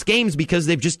 they've lost games because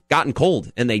they've just gotten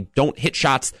cold and they don't hit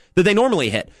shots that they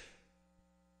normally hit.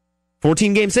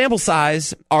 14-game sample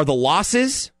size. Are the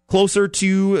losses closer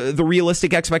to the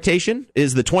realistic expectation?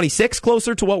 Is the 26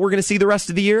 closer to what we're going to see the rest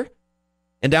of the year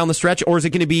and down the stretch? Or is it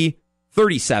going to be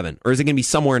 37? Or is it going to be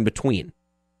somewhere in between?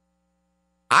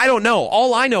 I don't know.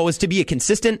 All I know is to be a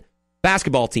consistent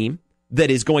basketball team that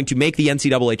is going to make the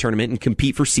NCAA tournament and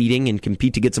compete for seeding and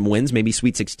compete to get some wins, maybe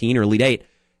Sweet 16 or Elite 8.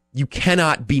 You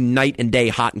cannot be night and day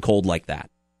hot and cold like that.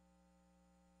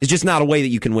 It's just not a way that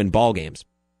you can win ball games.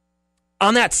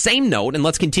 On that same note, and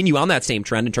let's continue on that same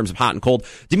trend in terms of hot and cold,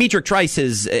 D'Mitrik Trice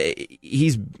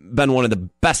he's been one of the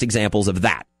best examples of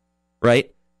that,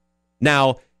 right?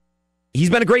 Now, he's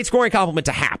been a great scoring complement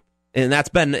to Happ, and that's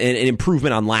been an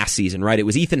improvement on last season, right? It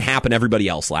was Ethan Happ and everybody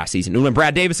else last season. And when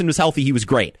Brad Davison was healthy, he was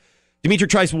great. D'Mitrik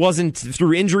Trice wasn't,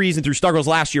 through injuries and through struggles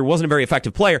last year, wasn't a very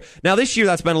effective player. Now, this year,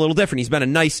 that's been a little different. He's been a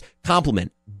nice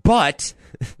complement. But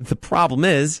the problem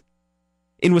is,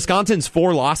 in Wisconsin's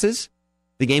 4 losses,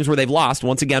 the games where they've lost,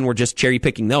 once again, we're just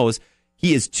cherry-picking those,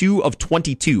 he is 2 of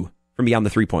 22 from beyond the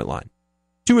three-point line.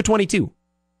 2 of 22.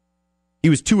 He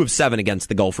was 2 of 7 against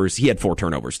the Gophers. He had 4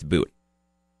 turnovers to boot.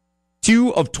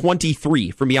 2 of 23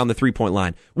 from beyond the three-point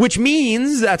line, which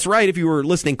means, that's right, if you were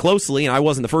listening closely, and I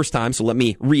wasn't the first time, so let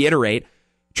me reiterate,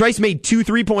 Trice made 2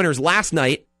 3-pointers last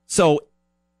night, so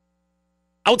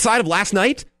outside of last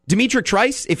night, D'Mitrik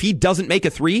Trice, if he doesn't make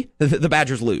a 3, the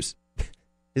Badgers lose.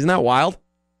 Isn't that wild?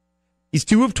 He's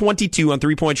 2 of 22 on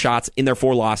 3-point shots in their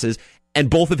 4 losses, and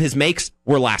both of his makes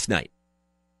were last night.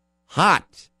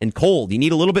 Hot and cold. You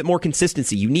need a little bit more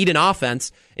consistency. You need an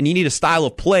offense, and you need a style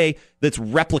of play that's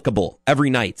replicable every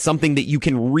night, something that you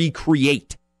can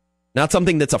recreate, not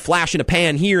something that's a flash in a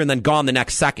pan here and then gone the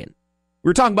next second. We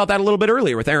were talking about that a little bit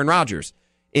earlier with Aaron Rodgers,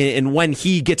 and when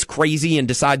he gets crazy and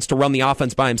decides to run the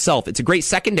offense by himself. It's a great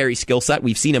secondary skill set.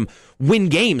 We've seen him win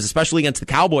games, especially against the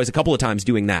Cowboys, a couple of times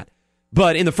doing that.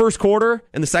 But in the first quarter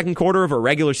and the second quarter of a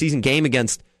regular season game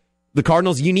against the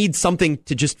Cardinals, you need something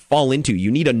to just fall into.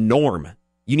 You need a norm.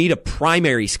 You need a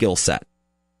primary skill set.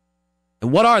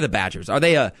 And what are the Badgers? Are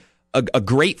they a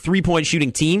great three-point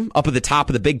shooting team up at the top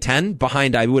of the Big Ten,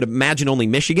 behind, I would imagine, only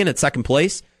Michigan at second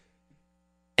place?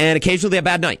 And occasionally they have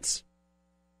bad nights.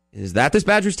 Is that this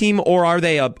Badgers team, or are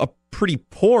they a pretty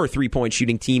poor three-point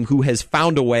shooting team who has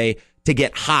found a way to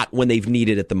get hot when they've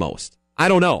needed it the most? I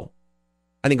don't know.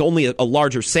 I think only a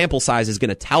larger sample size is going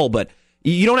to tell, but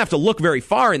you don't have to look very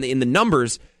far in the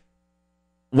numbers.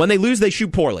 When they lose, they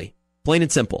shoot poorly, plain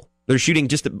and simple. They're shooting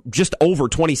just over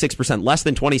 26%, less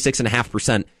than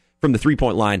 26.5% from the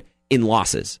three-point line in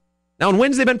losses. Now, in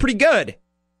wins, they've been pretty good,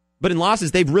 but in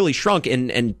losses, they've really shrunk,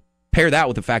 and pair that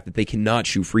with the fact that they cannot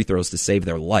shoot free throws to save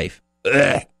their life.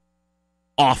 Ugh.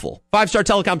 Awful. 5-Star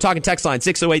Telecom talking text line,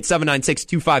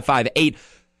 608-796-2558.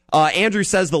 Andrew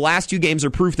says the last 2 games are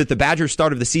proof that the Badgers'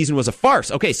 start of the season was a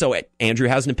farce. Okay, so Andrew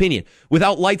has an opinion.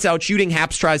 Without lights out shooting,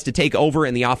 Haps tries to take over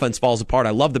and the offense falls apart.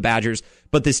 I love the Badgers,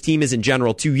 but this team is in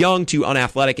general too young, too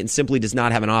unathletic, and simply does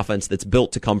not have an offense that's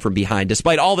built to come from behind.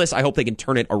 Despite all this, I hope they can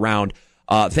turn it around.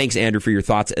 Thanks, Andrew, for your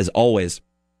thoughts as always.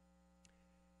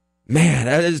 Man,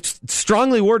 it's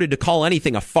strongly worded to call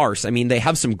anything a farce. I mean, they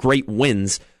have some great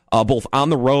wins, both on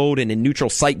the road and in neutral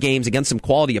site games against some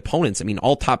quality opponents. I mean,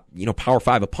 all top, Power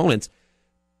 5 opponents.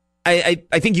 I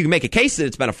think you can make a case that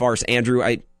it's been a farce, Andrew.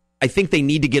 I think they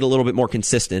need to get a little bit more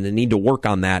consistent and need to work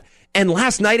on that. And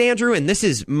last night, Andrew, and this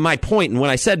is my point, and when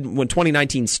I said when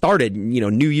 2019 started,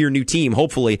 new year, new team,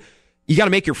 hopefully, you got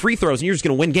to make your free throws and you're just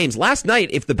going to win games. Last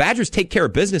night, if the Badgers take care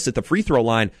of business at the free throw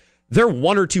line, they're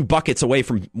 1 or 2 buckets away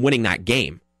from winning that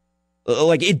game.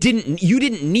 You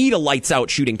didn't need a lights out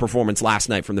shooting performance last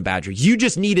night from the Badgers. You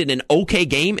just needed an okay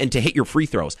game and to hit your free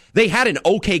throws. They had an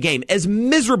okay game, as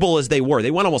miserable as they were.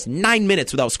 They went almost 9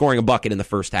 minutes without scoring a bucket in the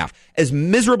first half. As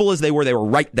miserable as they were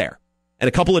right there. And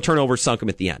a couple of turnovers sunk them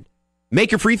at the end.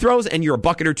 Make your free throws and you're a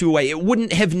bucket or 2 away. It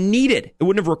wouldn't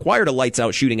have required a lights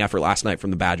out shooting effort last night from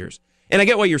the Badgers. And I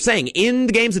get what you're saying. In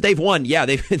the games that they've won, yeah,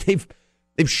 they've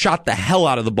shot the hell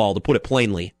out of the ball, to put it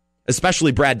plainly.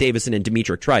 Especially Brad Davison and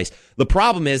D'Mitrik Trice. The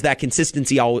problem is that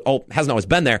consistency hasn't always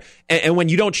been there. And when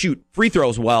you don't shoot free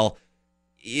throws well,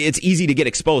 it's easy to get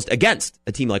exposed against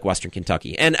a team like Western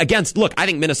Kentucky. And I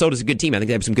think Minnesota's a good team. I think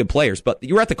they have some good players. But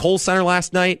you were at the Kohl Center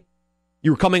last night.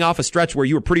 You were coming off a stretch where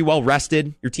you were pretty well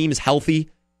rested. Your team is healthy.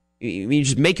 You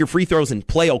just make your free throws and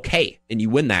play okay, and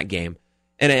you win that game.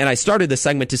 And I started this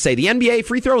segment to say the NBA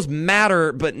free throws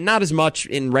matter, but not as much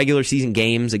in regular season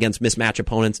games against mismatch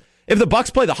opponents. If the Bucks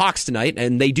play the Hawks tonight,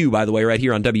 and they do, by the way, right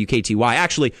here on WKTY.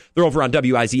 Actually, they're over on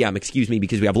WIZM,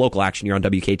 because we have local action here on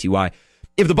WKTY.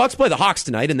 If the Bucks play the Hawks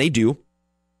tonight, and they do,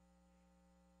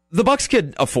 the Bucks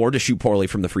could afford to shoot poorly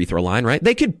from the free throw line, right?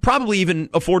 They could probably even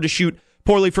afford to shoot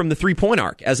poorly from the three-point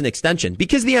arc as an extension.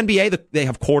 Because the NBA, they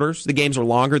have quarters, the games are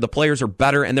longer, the players are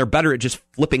better, and they're better at just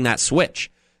flipping that switch.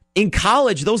 In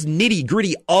college, those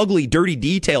nitty-gritty, ugly, dirty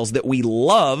details that we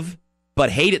love but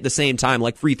hate at the same time,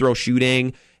 like free throw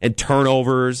shooting and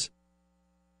turnovers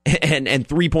and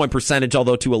three-point percentage,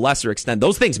 although to a lesser extent,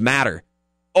 those things matter.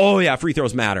 Oh, yeah, free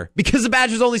throws matter. Because the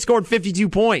Badgers only scored 52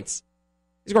 points.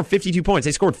 They scored 52 points.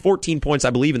 They scored 14 points, I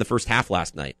believe, in the first half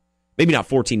last night. Maybe not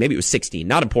 14, maybe it was 16.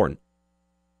 Not important.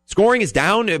 Scoring is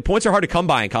down. Points are hard to come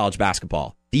by in college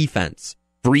basketball. Defense,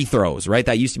 free throws, right?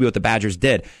 That used to be what the Badgers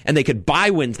did. And they could buy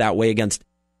wins that way against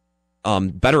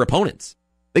better opponents.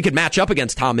 They could match up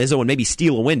against Tom Izzo and maybe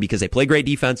steal a win because they play great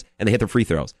defense and they hit their free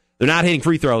throws. They're not hitting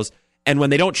free throws. And when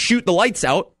they don't shoot the lights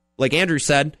out, like Andrew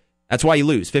said, that's why you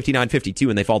lose 59-52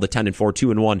 and they fall to 10-4,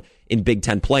 2-1 in Big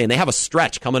Ten play. And they have a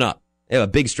stretch coming up. They have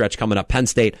a big stretch coming up, Penn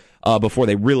State, before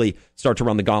they really start to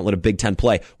run the gauntlet of Big Ten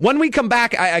play. When we come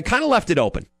back, I kind of left it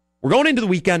open. We're going into the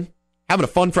weekend, having a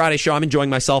fun Friday show. I'm enjoying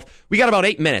myself. We got about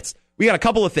 8 minutes. We got a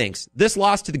couple of things. This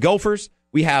loss to the Gophers.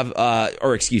 We have,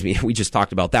 we just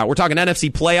talked about that. We're talking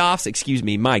NFC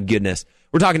playoffs. My goodness.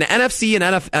 We're talking to NFC and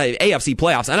AFC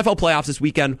playoffs, NFL playoffs this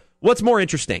weekend. What's more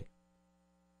interesting?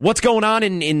 What's going on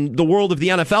in the world of the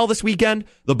NFL this weekend?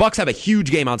 The Bucs have a huge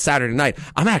game on Saturday night.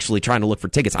 I'm actually trying to look for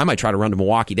tickets. I might try to run to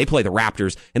Milwaukee. They play the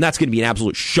Raptors, and that's going to be an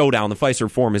absolute showdown. The Fiserv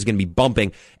Forum is going to be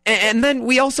bumping. And then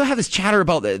we also have this chatter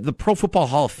about the Pro Football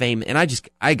Hall of Fame, and I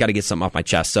got to get something off my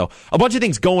chest. So a bunch of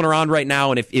things going around right now,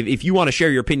 and if you want to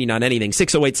share your opinion on anything,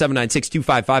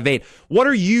 608-796-2558. What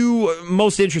are you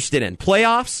most interested in?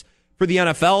 Playoffs? For the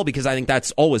NFL, because I think that's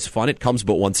always fun. It comes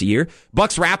but once a year.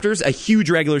 Bucs Raptors, a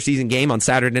huge regular season game on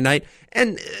Saturday night.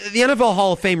 And the NFL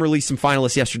Hall of Fame released some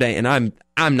finalists yesterday, and I'm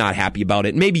not happy about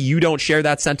it. Maybe you don't share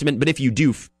that sentiment, but if you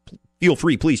do, feel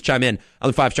free. Please chime in on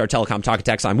the 5 Star Telecom Talk and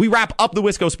Text line. We wrap up the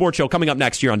Wisco Sports Show coming up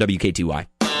next here on WKTY.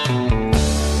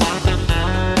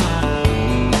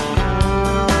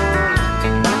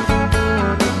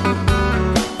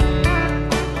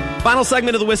 Final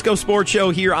segment of the Wisco Sports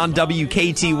Show here on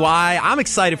WKTY. I'm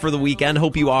excited for the weekend.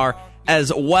 Hope you are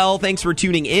as well. Thanks for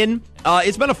tuning in.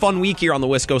 It's been a fun week here on the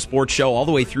Wisco Sports Show, all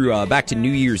the way through back to New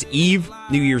Year's Eve,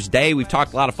 New Year's Day. We've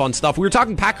talked a lot of fun stuff. We were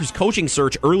talking Packers coaching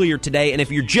search earlier today, and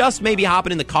if you're just maybe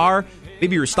hopping in the car,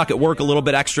 maybe you're stuck at work a little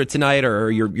bit extra tonight,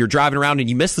 or you're driving around and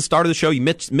you missed the start of the show, you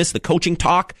missed the coaching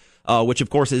talk, which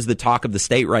of course is the talk of the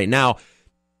state right now.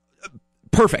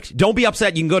 Perfect. Don't be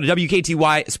upset. You can go to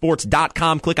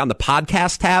WKTYsports.com, click on the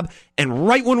podcast tab, and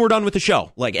right when we're done with the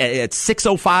show, like at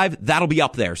 6:05, that'll be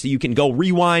up there. So you can go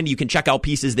rewind, you can check out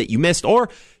pieces that you missed, or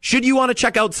should you want to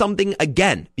check out something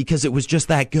again because it was just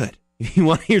that good? If you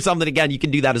want to hear something again, you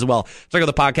can do that as well. Check out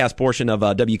the podcast portion of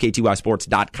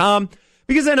WKTYsports.com.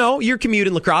 Because I know your commute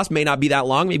in La Crosse may not be that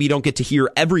long. Maybe you don't get to hear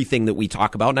everything that we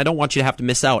talk about, and I don't want you to have to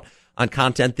miss out on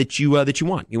content that you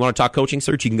want. You want to talk coaching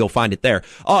search, you can go find it there.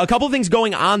 A couple of things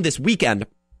going on this weekend.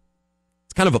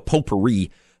 It's kind of a potpourri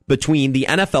between the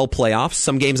NFL playoffs,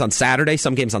 some games on Saturday,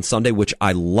 some games on Sunday, which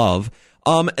I love.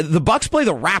 The Bucs play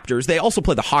the Raptors. They also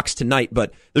play the Hawks tonight,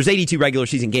 but there's 82 regular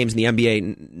season games in the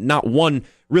NBA. Not one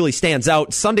really stands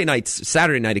out. Saturday night, does.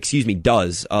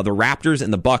 The Raptors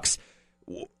and the Bucs.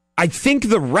 I think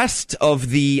the rest of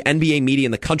the NBA media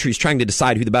in the country is trying to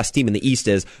decide who the best team in the East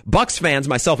is. Bucs fans,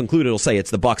 myself included, will say it's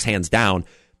the Bucs hands down.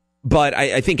 But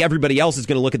I think everybody else is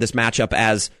going to look at this matchup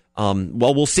as,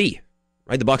 we'll see.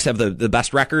 Right? The Bucs have the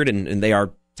best record, and they are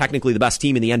technically the best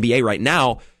team in the NBA right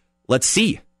now. Let's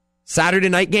see. Saturday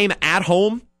night game at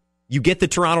home. You get the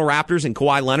Toronto Raptors and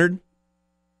Kawhi Leonard.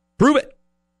 Prove it.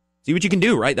 See what you can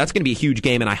do, right? That's going to be a huge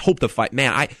game, and I hope the fight.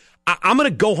 Man, I'm going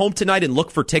to go home tonight and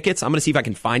look for tickets. I'm going to see if I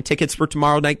can find tickets for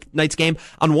tomorrow night's game.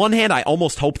 On one hand, I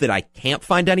almost hope that I can't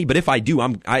find any, but if I do,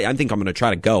 I think I'm going to try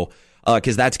to go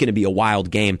because that's going to be a wild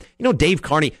game. You know, Dave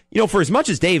Carney, for as much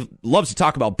as Dave loves to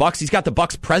talk about Bucs, he's got the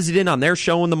Bucs president on their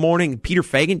show in the morning, Peter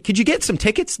Fagan. Could you get some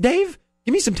tickets, Dave?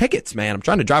 Give me some tickets, man. I'm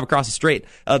trying to drive across the state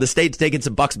to take in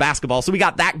some Bucs basketball. So we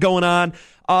got that going on.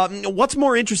 What's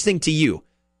more interesting to you?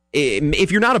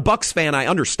 If you're not a Bucs fan, I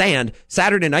understand.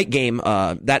 Saturday night game,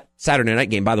 by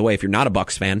the way, if you're not a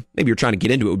Bucs fan, maybe you're trying to get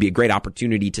into it, would be a great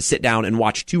opportunity to sit down and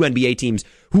watch two NBA teams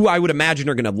who I would imagine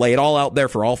are going to lay it all out there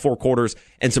for all four quarters,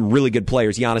 and some really good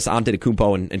players, Giannis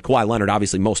Antetokounmpo and Kawhi Leonard,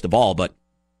 obviously most of all, but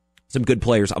some good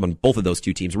players on both of those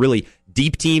two teams. Really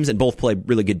deep teams, and both play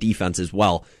really good defense as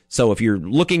well. So if you're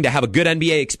looking to have a good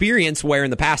NBA experience where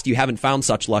in the past you haven't found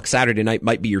such luck, Saturday night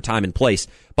might be your time and place.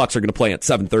 Bucs are going to play at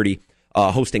 7:30.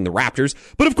 Hosting the Raptors.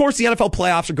 But of course, the NFL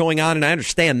playoffs are going on, and I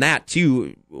understand that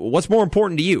too. What's more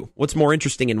important to you? What's more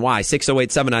interesting and why?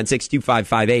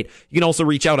 608-796-2558. You can also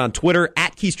reach out on Twitter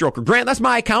at Keystroker Grant. That's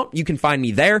my account. You can find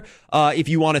me there. If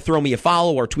you want to throw me a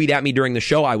follow or tweet at me during the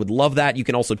show, I would love that. You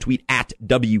can also tweet at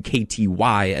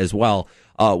WKTY as well.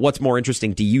 What's more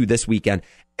interesting to you this weekend?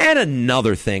 And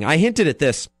another thing, I hinted at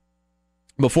this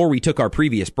before we took our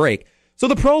previous break. So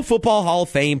the Pro Football Hall of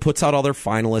Fame puts out all their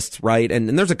finalists, right?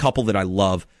 And there's a couple that I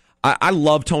love. I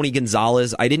love Tony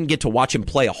Gonzalez. I didn't get to watch him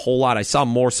play a whole lot. I saw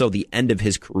more so the end of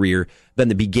his career than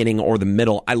the beginning or the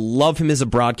middle. I love him as a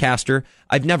broadcaster.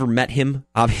 I've never met him,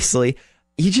 obviously.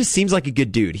 he just seems like a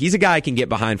good dude. He's a guy I can get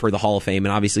behind for the Hall of Fame,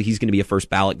 and obviously he's going to be a first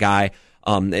ballot guy.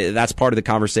 That's part of the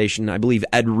conversation. I believe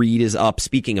Ed Reed is up.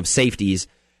 Speaking of safeties,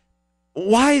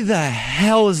 why the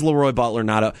hell is Leroy Butler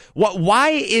not up? Why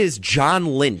is John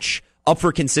Lynch up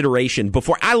for consideration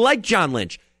before? I like John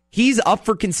Lynch. He's up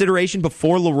for consideration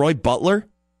before Leroy Butler?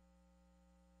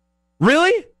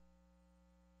 Really?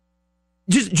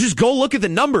 Just go look at the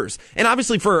numbers. And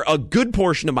obviously for a good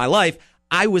portion of my life,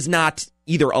 I was not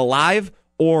either alive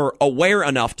or aware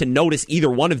enough to notice either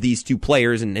one of these two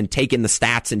players and take in the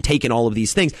stats and take in all of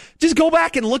these things. Just go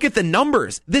back and look at the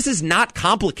numbers. This is not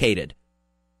complicated.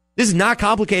 This is not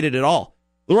complicated at all.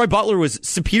 Leroy Butler was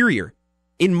superior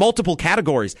in multiple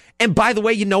categories. And by the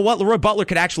way, you know what? Leroy Butler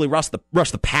could actually rush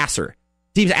the passer.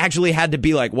 Teams actually had to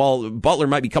be like, well, Butler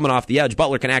might be coming off the edge.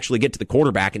 Butler can actually get to the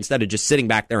quarterback instead of just sitting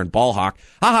back there and ball hawk.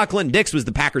 Clinton Dix was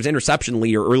the Packers interception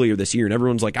leader earlier this year, and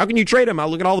everyone's like, how can you trade him?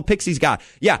 Look at all the picks he's got.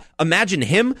 Yeah, imagine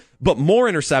him, but more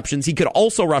interceptions. He could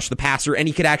also rush the passer, and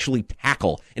he could actually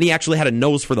tackle, and he actually had a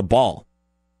nose for the ball.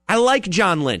 I like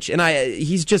John Lynch, and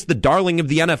he's just the darling of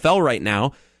the NFL right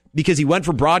now, because he went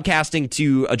from broadcasting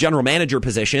to a general manager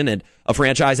position at a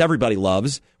franchise everybody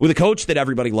loves, with a coach that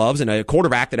everybody loves and a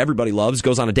quarterback that everybody loves,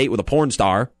 goes on a date with a porn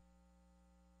star.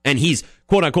 And he's,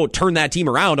 quote unquote, turned that team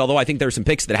around, although I think there's some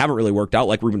picks that haven't really worked out,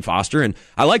 like Reuben Foster. And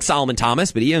I like Solomon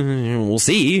Thomas, but we'll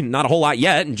see. Not a whole lot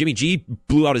yet. And Jimmy G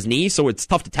blew out his knee, so it's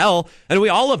tough to tell. And we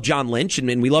all love John Lynch,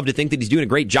 and we love to think that he's doing a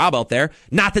great job out there.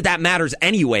 Not that matters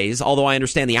anyways, although I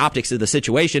understand the optics of the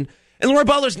situation. And Leroy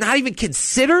Butler's not even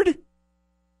considered?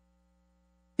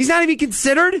 He's not even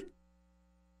considered?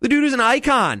 The dude was an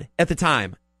icon at the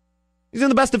time. He's one of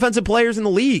the best defensive players in the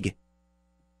league.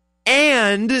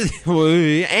 And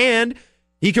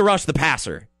he can rush the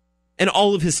passer. And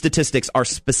all of his statistics are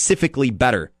specifically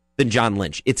better than John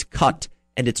Lynch. It's cut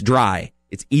and it's dry.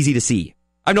 It's easy to see.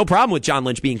 I have no problem with John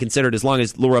Lynch being considered as long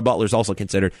as Leroy Butler's also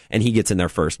considered and he gets in there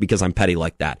first because I'm petty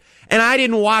like that. And I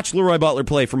didn't watch Leroy Butler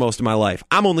play for most of my life.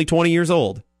 I'm only 20 years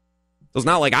old. So it's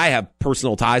not like I have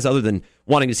personal ties other than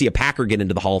wanting to see a Packer get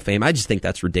into the Hall of Fame. I just think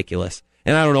that's ridiculous.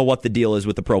 And I don't know what the deal is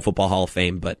with the Pro Football Hall of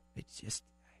Fame, but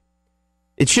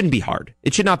it shouldn't be hard.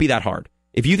 It should not be that hard.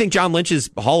 If you think John Lynch is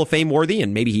Hall of Fame worthy,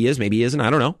 and maybe he is, maybe he isn't, I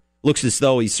don't know. Looks as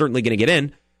though he's certainly going to get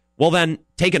in. Well, then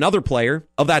take another player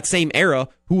of that same era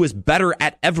who was better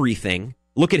at everything.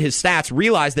 Look at his stats.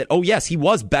 Realize that, oh, yes, he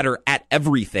was better at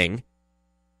everything.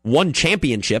 Won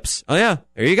championships. Oh, yeah,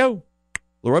 there you go.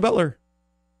 Leroy Butler.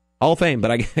 Hall of Fame, but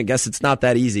I guess it's not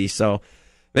that easy. So,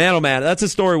 man, oh man, that's a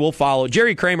story we'll follow.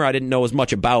 Jerry Kramer I didn't know as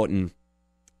much about, and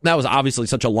that was obviously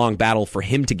such a long battle for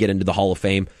him to get into the Hall of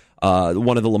Fame,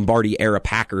 one of the Lombardi-era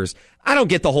Packers. I don't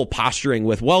get the whole posturing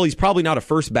with, well, he's probably not a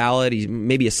first ballot. He's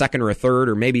maybe a second or a third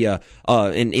or maybe an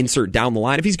insert down the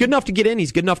line. If he's good enough to get in,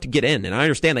 he's good enough to get in. And I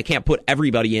understand they can't put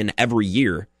everybody in every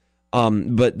year.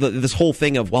 But this whole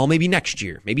thing of, well, maybe next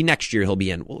year he'll be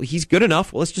in. Well, he's good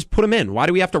enough. Well, let's just put him in. Why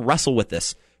do we have to wrestle with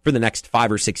this for the next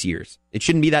 5 or 6 years? It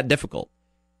shouldn't be that difficult.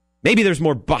 Maybe there's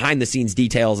more behind-the-scenes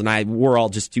details, and we're all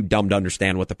just too dumb to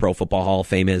understand what the Pro Football Hall of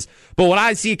Fame is. But when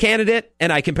I see a candidate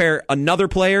and I compare another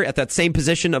player at that same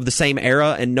position of the same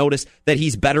era and notice that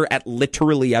he's better at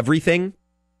literally everything,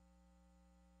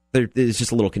 it's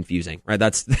just a little confusing, right?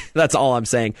 That's all I'm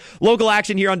saying. Local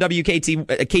action here on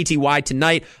WKTY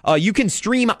tonight. You can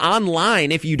stream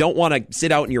online if you don't want to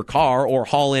sit out in your car or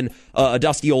haul in a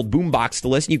dusty old boombox to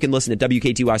listen. You can listen at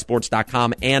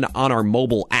WKTYSports.com and on our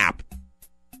mobile app.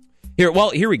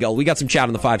 Here we go. We got some chat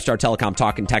on the 5-Star Telecom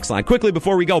talk and text line. Quickly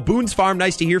before we go, Boone's Farm,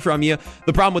 nice to hear from you.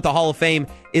 The problem with the Hall of Fame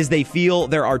is they feel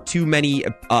there are too many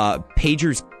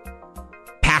Packers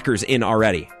in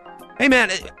already. Hey,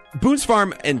 man, Boone's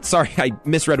Farm, and sorry, I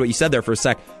misread what you said there for a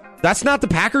sec. That's not the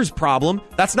Packers' problem.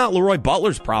 That's not Leroy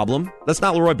Butler's problem. That's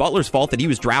not Leroy Butler's fault that he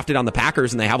was drafted on the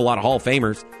Packers and they have a lot of Hall of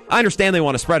Famers. I understand they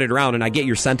want to spread it around, and I get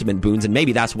your sentiment, Boones, and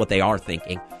maybe that's what they are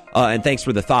thinking. And thanks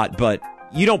for the thought, but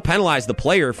you don't penalize the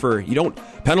player you don't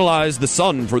penalize the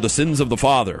son for the sins of the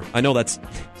father. I know that's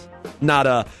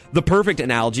not the perfect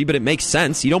analogy, but it makes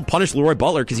sense. You don't punish Leroy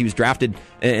Butler because he was drafted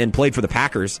and played for the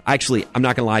Packers. Actually, I'm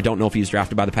not going to lie, I don't know if he was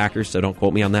drafted by the Packers, so don't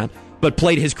quote me on that. But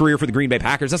played his career for the Green Bay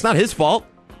Packers. That's not his fault.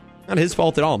 Not his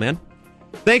fault at all, man.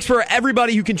 Thanks for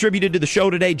everybody who contributed to the show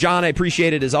today. John, I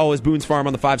appreciate it. As always, Boone's Farm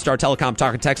on the 5-Star Telecom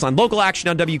Talk and Text line. Local action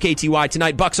on WKTY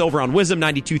tonight. Bucks over on Wisdom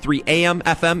 92.3 AM,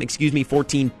 FM,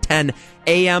 1410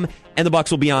 AM. And the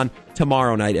Bucks will be on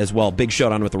tomorrow night as well. Big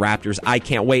showdown with the Raptors. I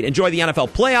can't wait. Enjoy the NFL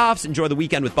playoffs. Enjoy the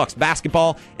weekend with Bucks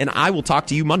basketball. And I will talk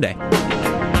to you Monday.